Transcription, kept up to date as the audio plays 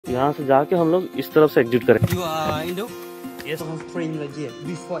यहाँ से जाके हम लोग इस तरफ से एग्जिट करें। You are Indo? Yes. Train like here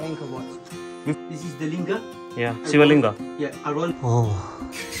before Angkor Wat. This is the linga. Yeah, Shivalinga. Yeah, around. Oh.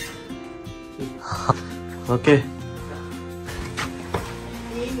 Okay.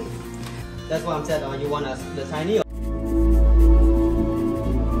 That's why I'm said. You want us the tiny?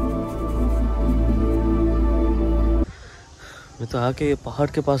 मैं तो आके ये पहाड़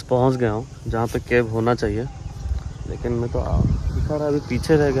के पास पहुंच गया हूँ जहाँ पे केव होना चाहिए, लेकिन मैं तो दिखा रहा अभी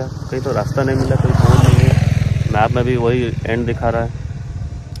पीछे रह गया। कहीं तो रास्ता नहीं मिला, कोई फोन नहीं है, मैप में भी वही एंड दिखा रहा है।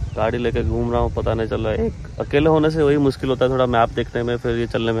 गाड़ी लेके घूम रहा हूँ, पता नहीं चल रहा है। एक अकेले होने से वही मुश्किल होता है थोड़ा मैप देखने में, फिर ये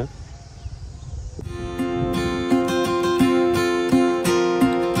चलने में।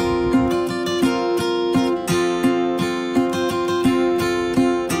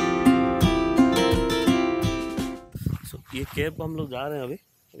 ये केव हम लोग जा रहे हैं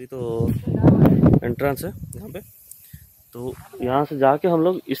अभी तो एंट्रेंस है यहाँ पे, तो यहाँ से जाके हम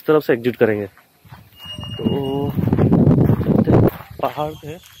लोग इस तरफ से एग्जिट करेंगे। तो पहाड़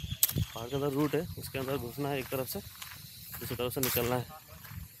है, पहाड़ के अंदर रूट है, उसके अंदर घुसना है एक तरफ से, दूसरी तरफ से निकलना है।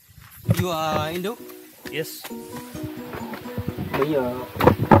 You are Indo? Yes.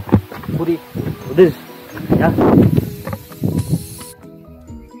 Buddhist. Yeah.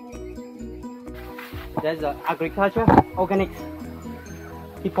 There's agriculture, organic.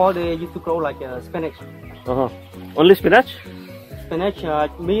 Before they used to grow like spinach. Only spinach? Spinach,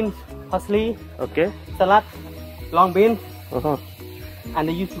 beans, parsley. Okay. Salad, long beans. Uh-huh. And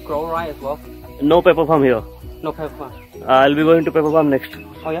they used to grow rye as well. No pepper farm here. No pepper farm. I'll be going to pepper farm next.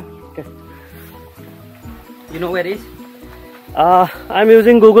 Oh yeah? Okay. You know where it is? I'm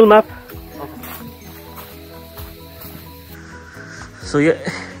using Google Map. So ये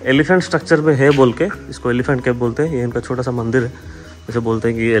elephant structure पे है बोल के इसको elephant केव बोलते हैं। ये इनका छोटा सा मंदिर है, जैसे बोलते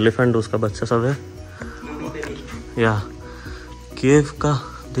हैं कि ये एलिफेंट उसका बच्चा सब है। या केव का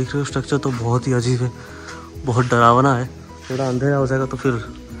देख रहे हो स्ट्रक्चर तो बहुत ही अजीब है, बहुत डरावना है। थोड़ा अंधेरा हो जाएगा तो फिर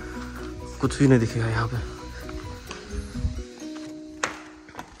कुछ भी नहीं दिखेगा यहाँ पे।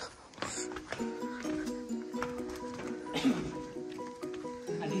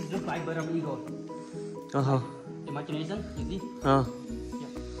 Imagination, you see?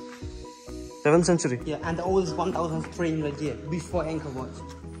 7th century. Yeah, and the oldest 1,000 train right here before Angkor Wat.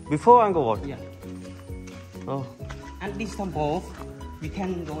 Before Angkor Wat. Yeah. Oh. And this temple, you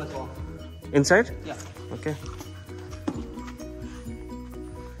can go as well. Inside? Yeah. Okay.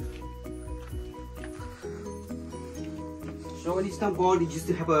 So in this temple, they used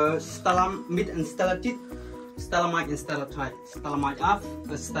to have a stalagmite and stalactite. Stalagmite and stalactite. Stalagmite up,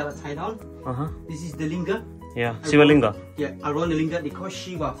 a stalactite down. This is the linga. Yeah, Shivalinga. Yeah, around the linga they call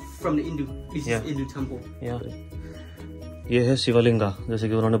Shiva from the Hindu. This is Hindu temple. Yeah. ये है शिवलिंगा, जैसे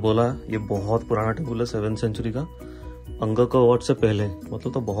कि उन्होंने बोला ये बहुत पुराना temple है 7th सेंचुरी का, अंगकोर वाट से पहले,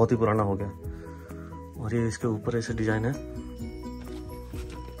 मतलब तो बहुत ही पुराना हो गया। और ये इसके ऊपर ऐसे डिजाइन है,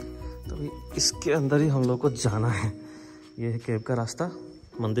 तो इसके अंदर ही हम लोग को जाना है। ये है केव का रास्ता,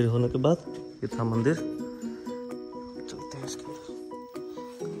 मंदिर होने के बाद ये था मंदिर। चलते हैं इसके अंदर।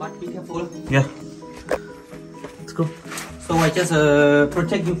 But be careful. Yeah. Let's go. So I just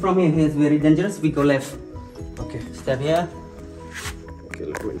protect you from here. It's very dangerous. We go left. Okay. Step here. Okay,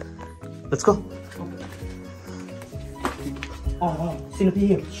 let's go. Oh, Sinopi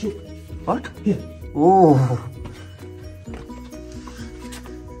here. Shoot. What? Here. Oh.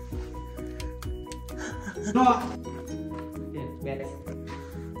 No. Yeah, bats.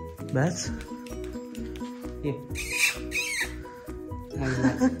 Bats? Here.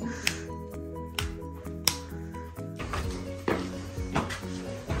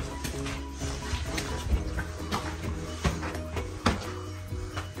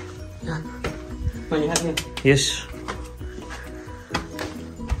 When you have here. Yes.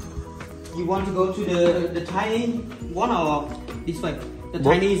 You want to go to the tiny one or this way? The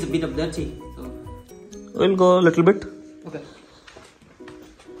tiny is a bit of dirty. So. We'll go a little bit. Okay.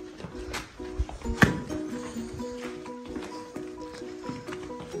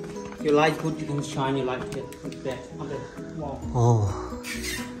 Your light good, you can shine your light here. Like that. Okay. Wow. Oh.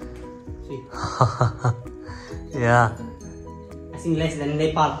 See. Yeah. I think less than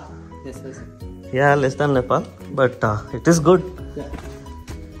Nepal. Yes, yes. Yeah, less than Nepal, but it is good. Yeah.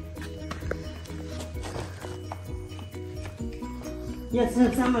 Yes,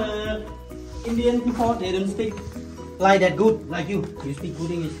 some Indian people, they don't speak like that good, like you. You speak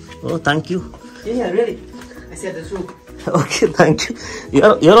good English. Oh, thank you. Yeah, really. I said the truth. Okay, thank you.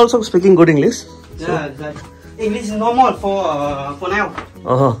 You're also speaking good English. Yeah, so. Like, English is normal for now.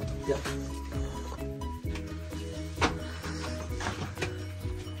 Yeah.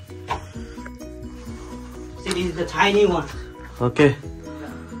 See, this is the tiny one. Okay.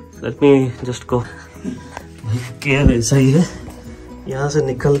 Let me just go. केव ऐसा ही है, यहाँ से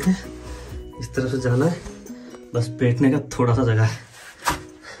निकल के इस तरह से जाना है, बस बैठने का थोड़ा सा जगह है।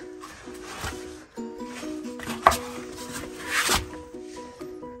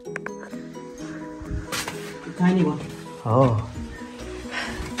 हाँ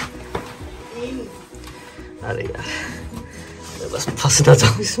अरे यार मैं बस फंस ना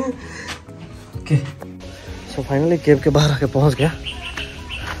जाऊँ इसमें। ओके सो फाइनली केव के बाहर आके पहुंच गया।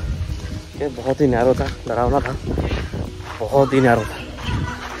 केव बहुत ही नैरो था, डरावना था, बहुत ही नैरो था।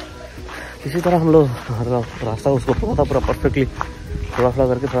 किसी तरह हम लोग रास्ता उसको पता था पूरा परफेक्टली, थोड़ा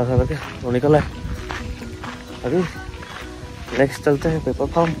सा करके वो निकल आए। अभी नेक्स्ट चलते हैं पेपर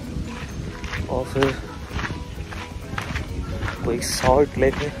फार्म और फिर कोई सॉल्ट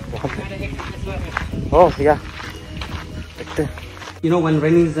लेक है वहाँ पे। ओह या देखते हैं। You know when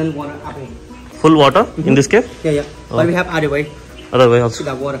raining season water up. Full water in this cave? Yeah. Oh. But we have other way. Other way also.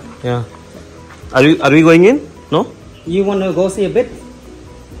 Without water. Yeah. Are we going in? No? You want to go see a bit?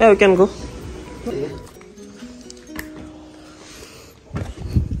 Yeah, we can go.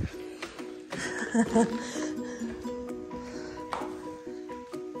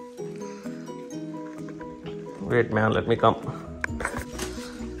 Wait man, let me come.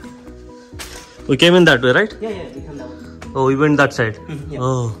 We came in that way, right? Yeah, we come that way. Oh, we went that side. Yeah.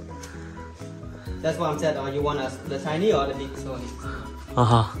 Oh. That's why I'm saying, you want the tiny or the big stone?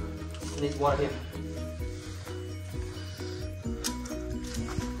 This water here.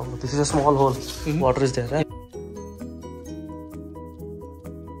 Oh, this is a small hole. Water is there, right?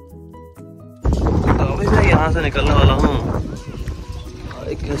 तो अभी मैं यहाँ से निकलने वाला हूँ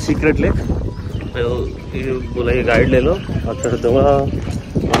एक secret lake. मैं बोला ये गाइड ले लो, अच्छे से दूंगा,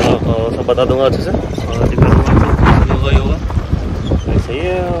 सब बता दूंगा अच्छे से, और दिखा दूंगा होगा ही होगा। सही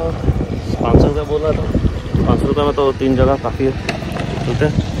है, 500 रुपये बोल रहा था। 500 रुपये में तो 3 जगह काफ़ी है। चलते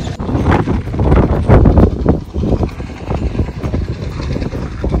हैं।